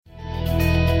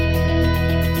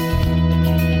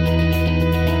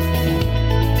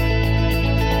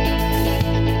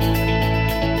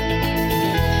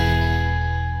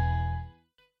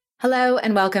Hello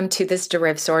and welcome to this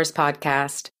DerivSource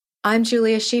podcast. I'm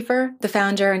Julia Schiefer, the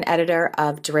founder and editor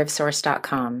of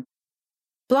DerivSource.com.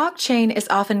 Blockchain is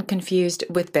often confused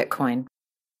with Bitcoin.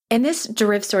 In this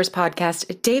DerivSource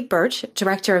podcast, Dave Birch,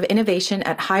 Director of Innovation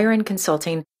at Higher End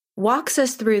Consulting, walks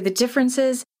us through the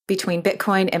differences between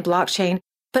Bitcoin and blockchain,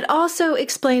 but also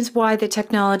explains why the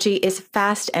technology is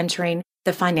fast entering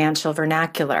the financial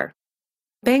vernacular.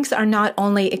 Banks are not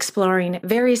only exploring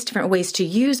various different ways to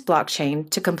use blockchain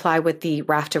to comply with the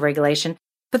RAFTA regulation,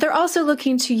 but they're also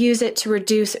looking to use it to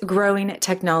reduce growing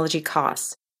technology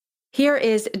costs. Here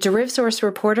is DerivSource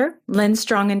reporter Lynn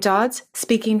Strongen-Dodds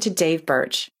speaking to Dave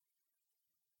Birch.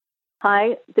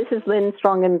 Hi, this is Lynn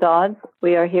Strongen-Dodds.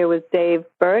 We are here with Dave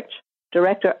Birch,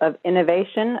 Director of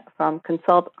Innovation from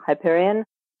Consult Hyperion.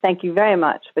 Thank you very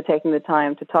much for taking the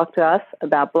time to talk to us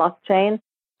about blockchain.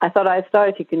 I thought I'd start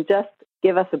if you can just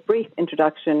give us a brief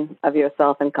introduction of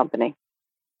yourself and company.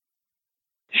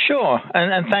 Sure,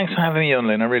 and thanks for having me on,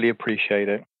 Lynn. I really appreciate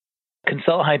it.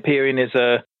 Consult Hyperion is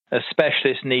a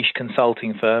specialist niche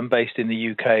consulting firm based in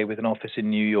the UK with an office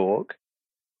in New York.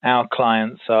 Our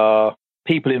clients are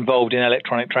people involved in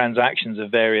electronic transactions of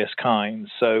various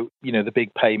kinds. So, the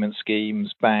big payment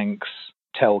schemes, banks,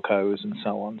 telcos, and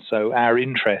so on. So our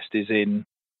interest is in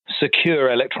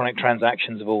secure electronic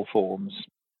transactions of all forms.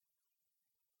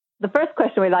 The first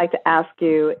question we'd like to ask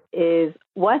you is,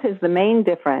 what is the main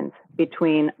difference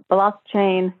between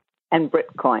blockchain and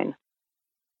Bitcoin?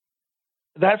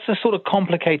 That's a sort of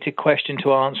complicated question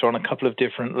to answer on a couple of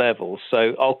different levels.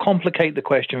 So I'll complicate the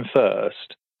question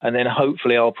first, and then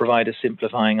hopefully I'll provide a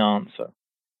simplifying answer.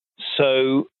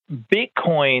 So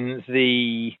Bitcoin,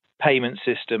 the payment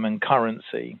system and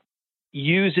currency,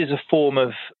 uses a form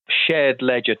of shared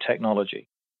ledger technology.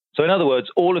 So in other words,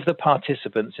 all of the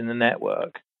participants in the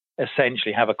network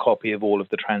essentially have a copy of all of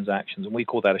the transactions, and we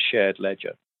call that a shared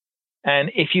ledger. And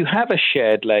if you have a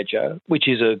shared ledger, which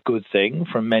is a good thing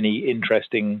from many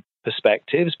interesting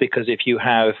perspectives, because if you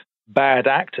have bad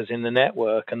actors in the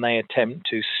network and they attempt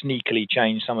to sneakily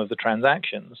change some of the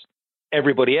transactions,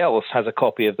 everybody else has a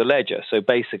copy of the ledger. So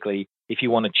basically, if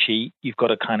you want to cheat, you've got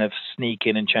to kind of sneak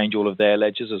in and change all of their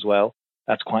ledgers as well.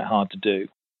 That's quite hard to do.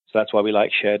 So that's why we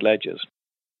like shared ledgers.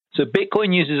 So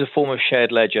Bitcoin uses a form of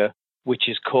shared ledger which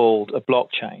is called a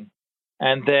blockchain.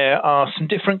 And there are some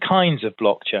different kinds of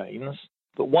blockchains,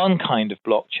 but one kind of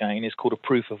blockchain is called a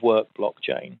proof of work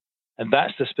blockchain. And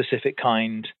that's the specific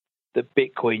kind that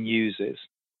Bitcoin uses.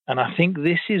 And I think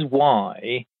this is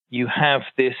why you have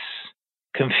this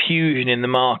confusion in the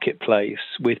marketplace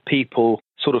with people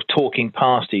sort of talking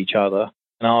past each other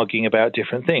and arguing about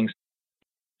different things.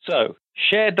 So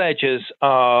shared ledgers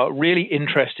are a really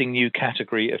interesting new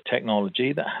category of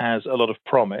technology that has a lot of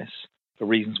promise for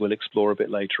reasons we'll explore a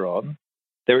bit later on.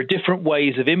 There are different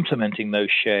ways of implementing those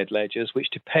shared ledgers,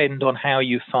 which depend on how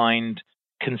you find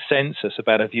consensus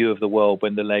about a view of the world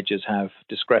when the ledgers have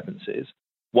discrepancies.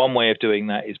 One way of doing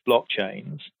that is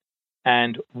blockchains.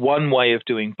 And one way of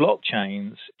doing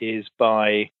blockchains is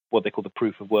by what they call the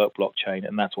proof of work blockchain,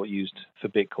 and that's what's used for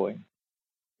Bitcoin.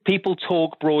 People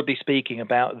talk, broadly speaking,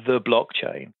 about the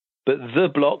blockchain, but the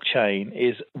blockchain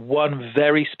is one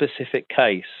very specific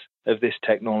case of this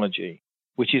technology,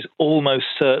 which is almost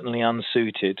certainly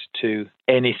unsuited to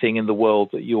anything in the world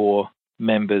that your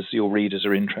members, your readers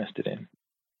are interested in.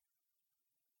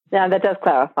 Now, that does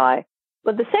clarify.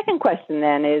 But the second question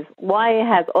then is, why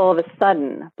has all of a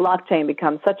sudden blockchain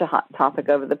become such a hot topic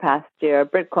over the past year?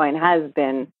 Bitcoin has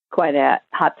been quite a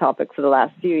hot topic for the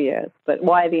last few years, but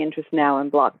why the interest now in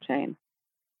blockchain?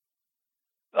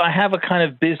 I have a kind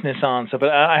of business answer, but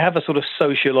I have a sort of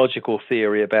sociological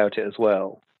theory about it as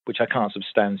well, which I can't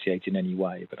substantiate in any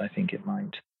way, but I think it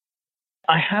might.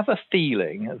 I have a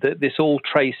feeling that this all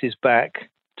traces back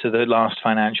to the last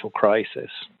financial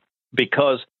crisis,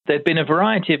 because there'd been a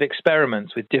variety of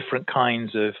experiments with different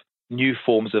kinds of new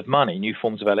forms of money, new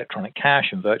forms of electronic cash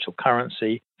and virtual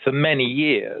currency for many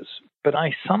years. But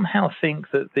I somehow think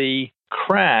that the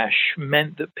crash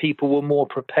meant that people were more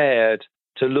prepared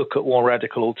to look at more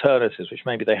radical alternatives, which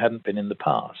maybe they hadn't been in the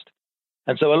past.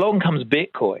 And so along comes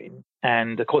Bitcoin,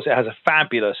 and of course it has a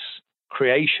fabulous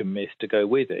creation myth to go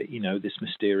with it, this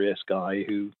mysterious guy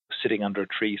who was sitting under a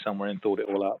tree somewhere and thought it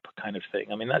all up kind of thing.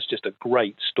 I mean, that's just a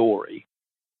great story.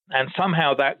 And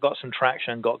somehow that got some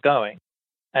traction and got going.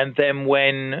 And then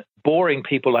when boring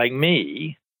people like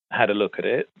me had a look at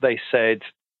it, they said,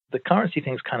 the currency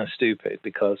thing's kind of stupid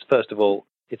because, first of all,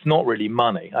 it's not really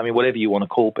money. I mean, whatever you want to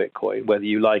call Bitcoin, whether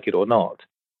you like it or not,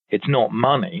 it's not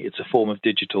money. It's a form of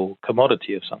digital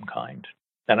commodity of some kind.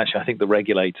 And actually, I think the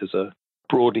regulators are,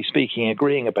 broadly speaking,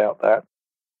 agreeing about that.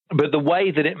 But the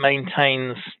way that it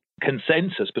maintains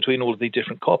consensus between all of the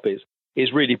different copies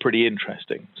is really pretty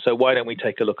interesting. So why don't we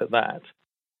take a look at that?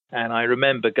 And I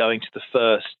remember going to the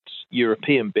first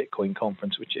European Bitcoin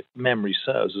conference, which, if memory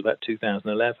serves, was about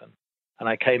 2011. And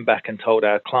I came back and told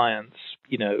our clients,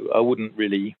 I wouldn't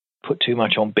really put too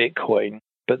much on Bitcoin,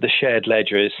 but the shared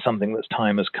ledger is something that's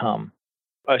time has come.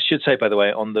 I should say, by the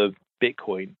way, on the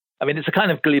Bitcoin, I mean, it's a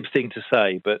kind of glib thing to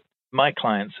say, but my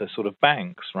clients are sort of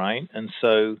banks, right? And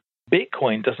so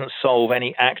Bitcoin doesn't solve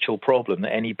any actual problem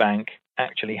that any bank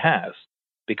actually has,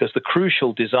 because the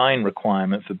crucial design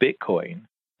requirement for Bitcoin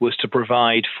was to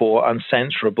provide for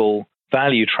uncensorable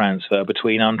value transfer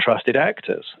between untrusted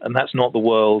actors. And that's not the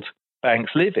world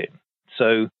banks live in.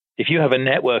 So if you have a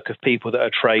network of people that are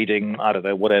trading, I don't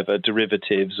know, whatever,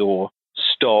 derivatives or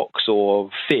stocks or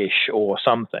fish or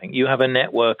something, you have a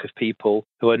network of people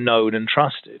who are known and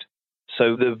trusted.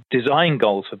 So the design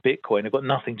goals for Bitcoin have got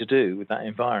nothing to do with that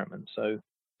environment. So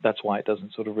that's why it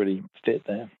doesn't sort of really fit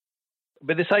there.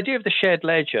 But this idea of the shared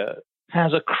ledger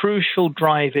has a crucial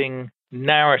driving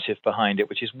narrative behind it,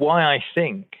 which is why I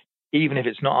think, even if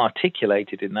it's not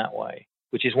articulated in that way,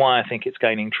 which is why I think it's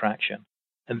gaining traction.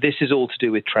 And this is all to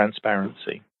do with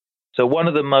transparency. So one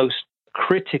of the most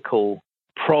critical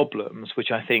problems,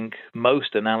 which I think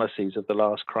most analyses of the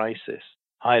last crisis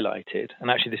highlighted,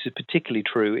 and actually this is particularly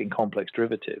true in complex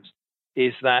derivatives,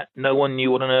 is that no one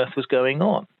knew what on earth was going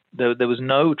on. There was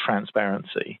no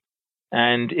transparency.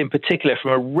 And in particular,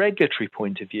 from a regulatory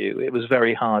point of view, it was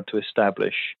very hard to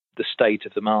establish the state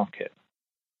of the market.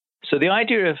 So the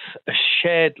idea of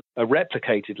a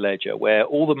replicated ledger where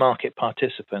all the market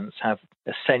participants have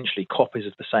essentially copies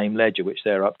of the same ledger which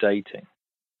they're updating,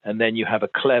 and then you have a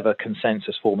clever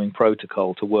consensus-forming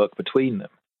protocol to work between them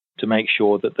to make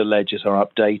sure that the ledgers are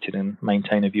updated and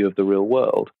maintain a view of the real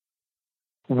world,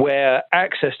 where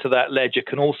access to that ledger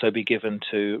can also be given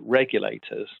to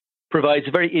regulators, provides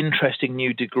a very interesting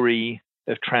new degree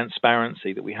of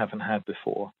transparency that we haven't had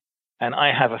before. And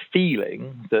I have a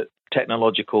feeling that,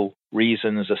 technological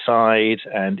reasons aside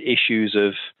and issues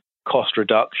of cost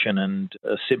reduction and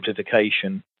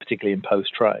simplification, particularly in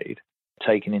post-trade,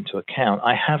 taken into account,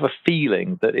 I have a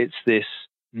feeling that it's this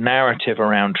narrative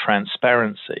around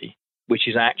transparency which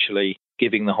is actually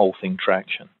giving the whole thing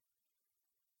traction.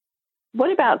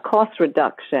 What about cost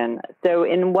reduction? So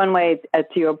in one way,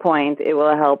 to your point, it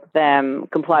will help them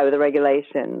comply with the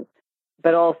regulations,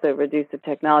 but also reduce the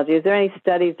technology. Is there any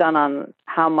studies done on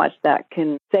how much that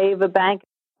can save a bank?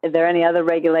 Are there any other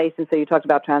regulations? So you talked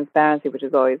about transparency, which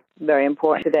is always very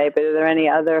important today, but are there any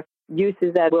other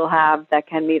uses that we'll have that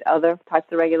can meet other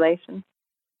types of regulations?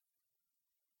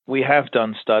 We have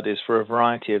done studies for a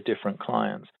variety of different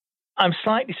clients. I'm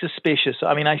slightly suspicious.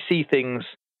 I mean, I see things,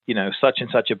 such and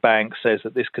such a bank says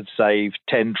that this could save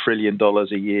 $10 trillion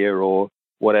a year or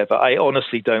whatever. I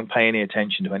honestly don't pay any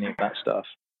attention to any of that stuff.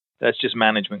 That's just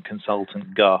management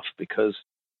consultant guff, because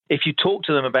if you talk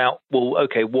to them about, well,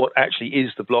 okay, what actually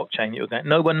is the blockchain you're going,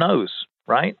 no one knows,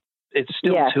 right? It's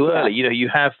still too early. You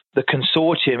have the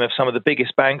consortium of some of the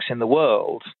biggest banks in the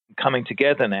world coming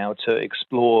together now to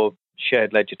explore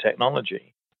shared ledger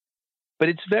technology. But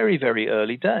it's very, very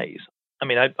early days. I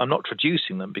mean, I'm not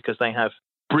traducing them because they have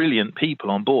brilliant people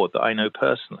on board that I know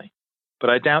personally. But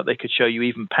I doubt they could show you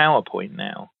even PowerPoint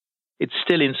now. It's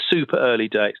still in super early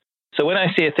days. So when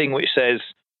I see a thing which says,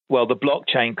 well, the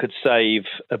blockchain could save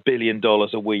 $1 billion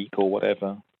a week or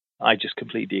whatever, I just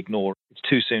completely ignore it. It's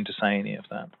too soon to say any of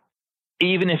that.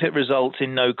 Even if it results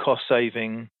in no cost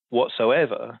saving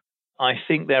whatsoever, I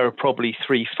think there are probably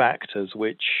 3 factors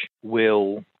which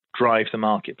will drive the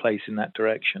marketplace in that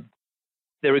direction.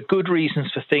 There are good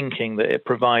reasons for thinking that it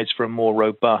provides for a more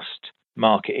robust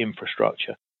market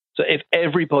infrastructure. So if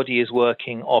everybody is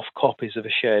working off copies of a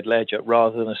shared ledger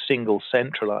rather than a single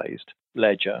centralized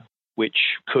ledger, which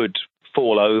could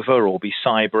fall over or be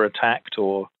cyber attacked,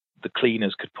 or the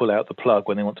cleaners could pull out the plug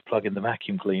when they want to plug in the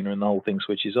vacuum cleaner and the whole thing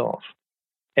switches off,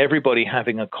 everybody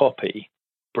having a copy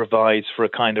provides for a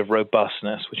kind of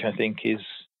robustness, which I think is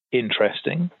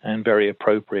interesting and very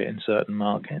appropriate in certain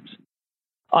markets.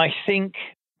 I think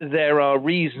there are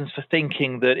reasons for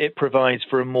thinking that it provides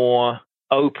for a more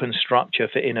open structure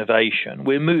for innovation.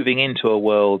 We're moving into a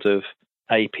world of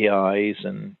APIs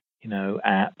and,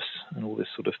 apps and all this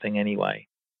sort of thing anyway.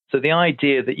 So the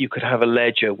idea that you could have a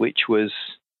ledger which was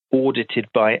audited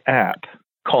by app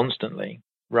constantly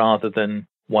rather than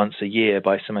once a year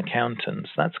by some accountants,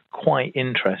 that's quite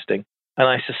interesting. And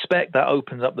I suspect that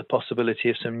opens up the possibility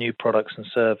of some new products and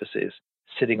services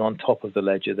sitting on top of the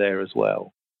ledger there as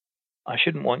well. I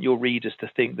shouldn't want your readers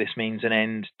to think this means an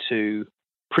end to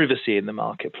privacy in the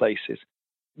marketplaces.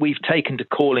 We've taken to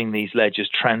calling these ledgers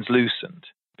translucent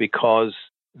because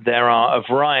there are a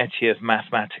variety of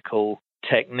mathematical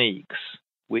techniques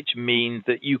which mean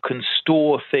that you can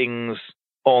store things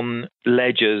on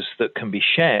ledgers that can be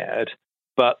shared,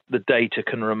 but the data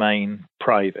can remain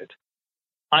private.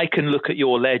 I can look at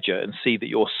your ledger and see that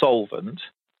you're solvent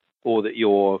or that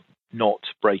you're not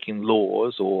breaking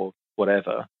laws or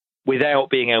whatever without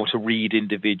being able to read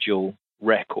individual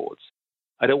records.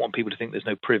 I don't want people to think there's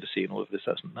no privacy in all of this.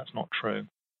 That's not true.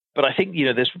 But I think,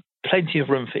 there's plenty of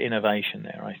room for innovation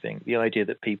there, I think. The idea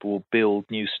that people will build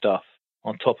new stuff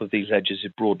on top of these ledgers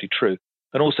is broadly true.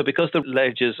 And also because the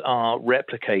ledgers are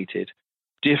replicated,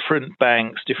 different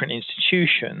banks, different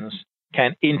institutions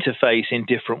can interface in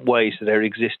different ways to their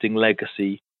existing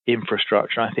legacy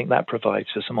infrastructure. I think that provides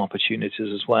for some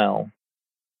opportunities as well.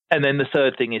 And then the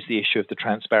third thing is the issue of the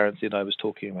transparency that I was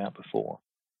talking about before.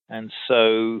 And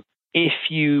so if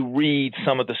you read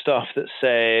some of the stuff that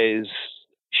says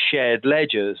shared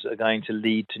ledgers are going to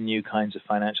lead to new kinds of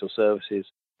financial services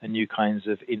and new kinds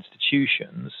of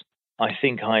institutions, I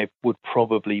think I would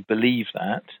probably believe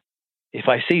that. If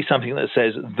I see something that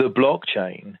says the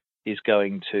blockchain is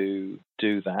going to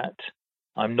do that,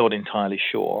 I'm not entirely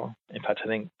sure. In fact, I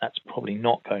think that's probably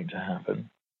not going to happen.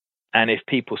 And if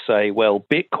people say, well,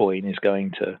 Bitcoin is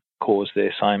going to cause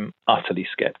this, I'm utterly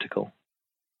skeptical.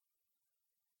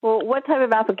 Well, what type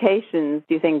of applications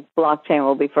do you think blockchain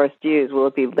will be first used? Will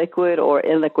it be liquid or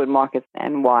illiquid markets,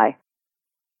 and why?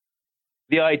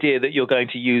 The idea that you're going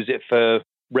to use it for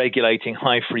regulating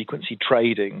high-frequency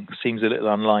trading seems a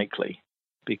little unlikely,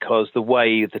 because the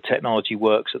way the technology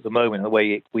works at the moment, the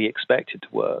way we expect it to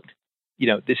work,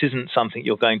 this isn't something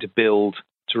you're going to build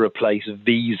to replace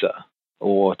Visa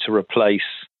or to replace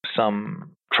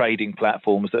some trading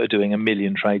platforms that are doing 1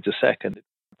 million trades a second.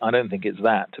 I don't think it's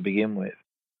that to begin with.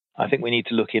 I think we need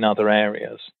to look in other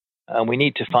areas, and we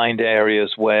need to find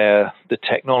areas where the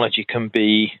technology can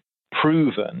be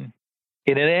proven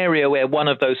in an area where one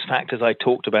of those factors I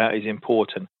talked about is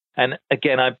important. And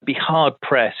again, I'd be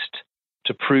hard-pressed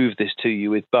to prove this to you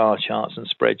with bar charts and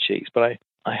spreadsheets, but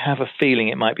I have a feeling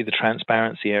it might be the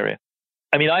transparency area.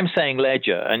 I mean, I'm saying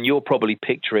ledger, and you're probably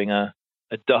picturing a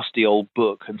dusty old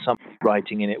book and someone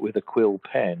writing in it with a quill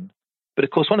pen. But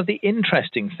of course, one of the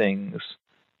interesting things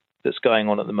that's going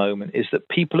on at the moment is that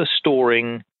people are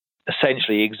storing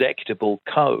essentially executable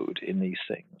code in these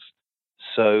things.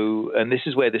 So, and this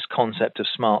is where this concept of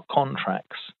smart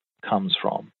contracts comes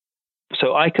from.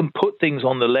 So I can put things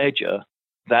on the ledger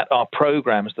that are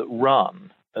programs that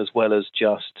run as well as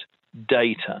just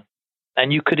data.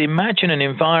 And you could imagine an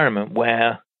environment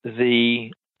where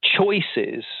the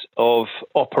choices of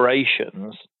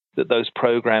operations that those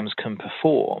programs can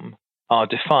perform are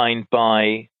defined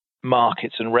by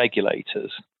markets and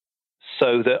regulators,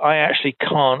 so that I actually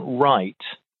can't write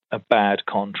a bad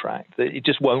contract. It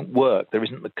just won't work. There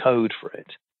isn't the code for it.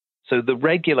 So the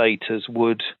regulators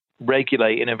would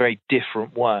regulate in a very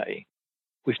different way.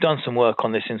 We've done some work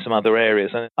on this in some other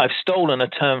areas, and I've stolen a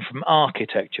term from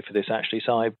architecture for this, actually.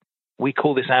 So we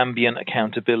call this ambient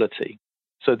accountability.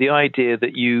 So the idea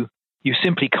that you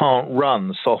simply can't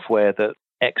run software that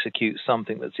executes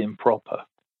something that's improper.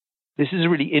 This is a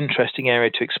really interesting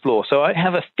area to explore. So I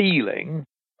have a feeling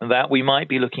that we might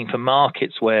be looking for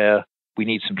markets where we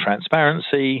need some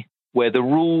transparency, where the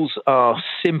rules are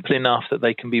simple enough that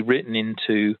they can be written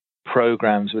into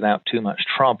programs without too much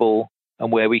trouble,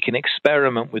 and where we can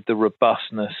experiment with the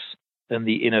robustness and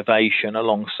the innovation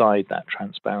alongside that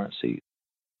transparency.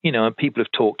 And people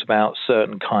have talked about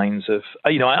certain kinds of,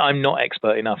 I'm not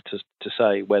expert enough to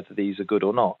say whether these are good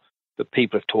or not, but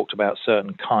people have talked about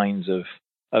certain kinds of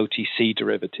OTC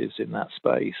derivatives in that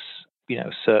space,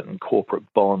 certain corporate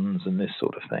bonds and this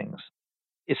sort of things.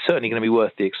 It's certainly going to be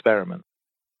worth the experiment.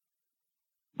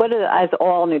 As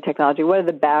all new technology, what are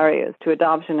the barriers to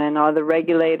adoption, and are the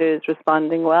regulators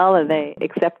responding well? Are they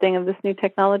accepting of this new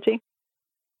technology?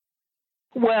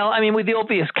 Well, I mean, with the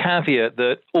obvious caveat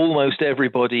that almost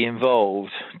everybody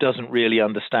involved doesn't really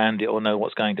understand it or know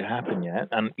what's going to happen yet.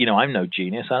 And, I'm no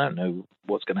genius. I don't know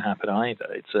what's going to happen either.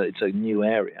 It's a new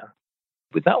area.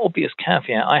 With that obvious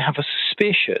caveat, I have a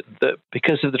suspicion that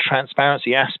because of the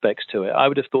transparency aspects to it, I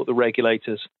would have thought the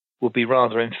regulators would be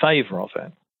rather in favor of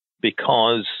it,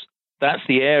 because that's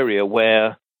the area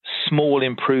where small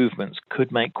improvements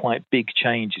could make quite big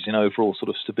changes in overall sort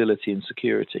of stability and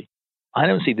security. I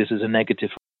don't see this as a negative.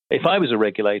 If I was a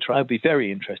regulator, I'd be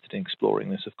very interested in exploring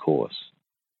this, of course.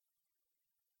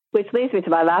 Which leads me to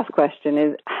my last question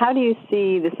is, how do you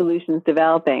see the solutions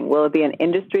developing? Will it be an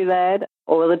industry-led,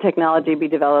 or will the technology be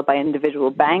developed by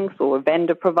individual banks or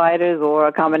vendor providers, or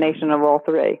a combination of all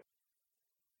three?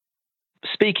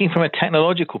 Speaking from a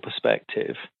technological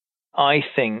perspective, I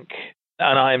think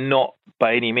And I am not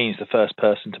by any means the first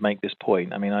person to make this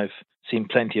point. I mean, I've seen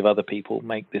plenty of other people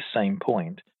make this same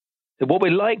point. What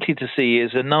we're likely to see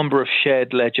is a number of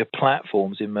shared ledger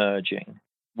platforms emerging,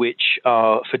 which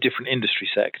are for different industry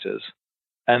sectors.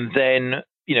 And then,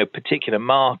 particular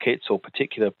markets or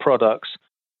particular products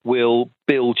will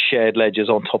build shared ledgers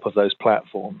on top of those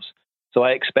platforms. So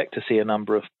I expect to see a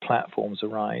number of platforms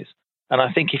arise. And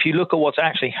I think if you look at what's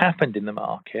actually happened in the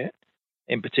market,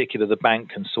 in particular the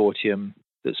bank consortium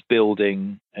that's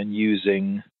building and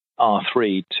using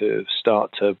R3 to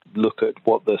start to look at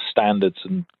what the standards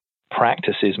and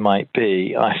practices might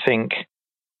be, I think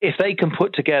if they can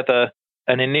put together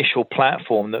an initial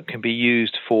platform that can be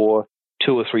used for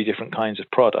 2 or 3 different kinds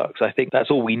of products, I think that's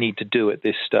all we need to do at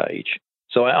this stage.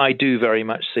 So I do very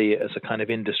much see it as a kind of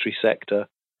industry sector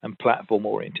and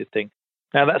platform-oriented thing.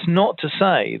 Now, that's not to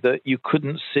say that you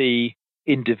couldn't see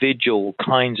individual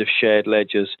kinds of shared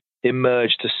ledgers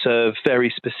emerge to serve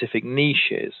very specific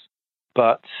niches,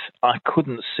 but I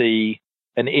couldn't see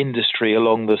an industry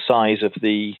along the size of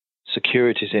the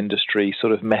securities industry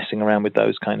sort of messing around with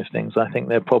those kind of things. I think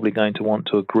they're probably going to want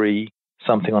to agree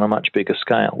something on a much bigger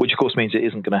scale, which of course means it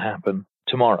isn't going to happen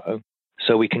tomorrow.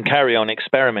 So we can carry on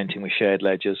experimenting with shared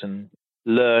ledgers and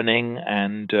learning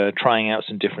and trying out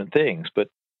some different things, but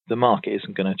the market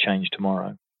isn't going to change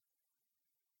tomorrow.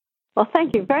 Well,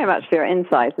 thank you very much for your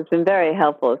insights. It's been very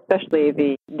helpful, especially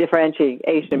the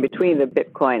differentiation between the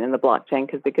Bitcoin and the blockchain,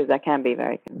 because that can be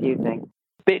very confusing.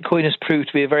 Bitcoin has proved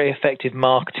to be a very effective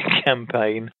marketing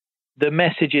campaign. The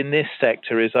message in this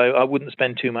sector is I wouldn't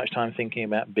spend too much time thinking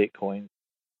about Bitcoin.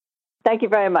 Thank you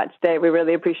very much, Dave. We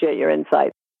really appreciate your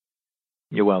insights.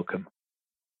 You're welcome.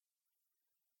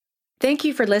 Thank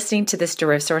you for listening to this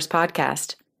DerivSource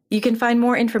podcast. You can find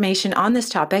more information on this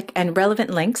topic and relevant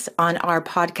links on our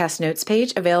podcast notes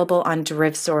page available on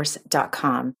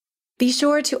derivsource.com. Be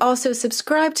sure to also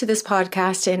subscribe to this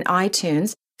podcast in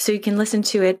iTunes so you can listen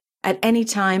to it at any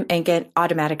time and get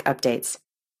automatic updates.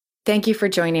 Thank you for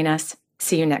joining us.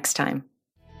 See you next time.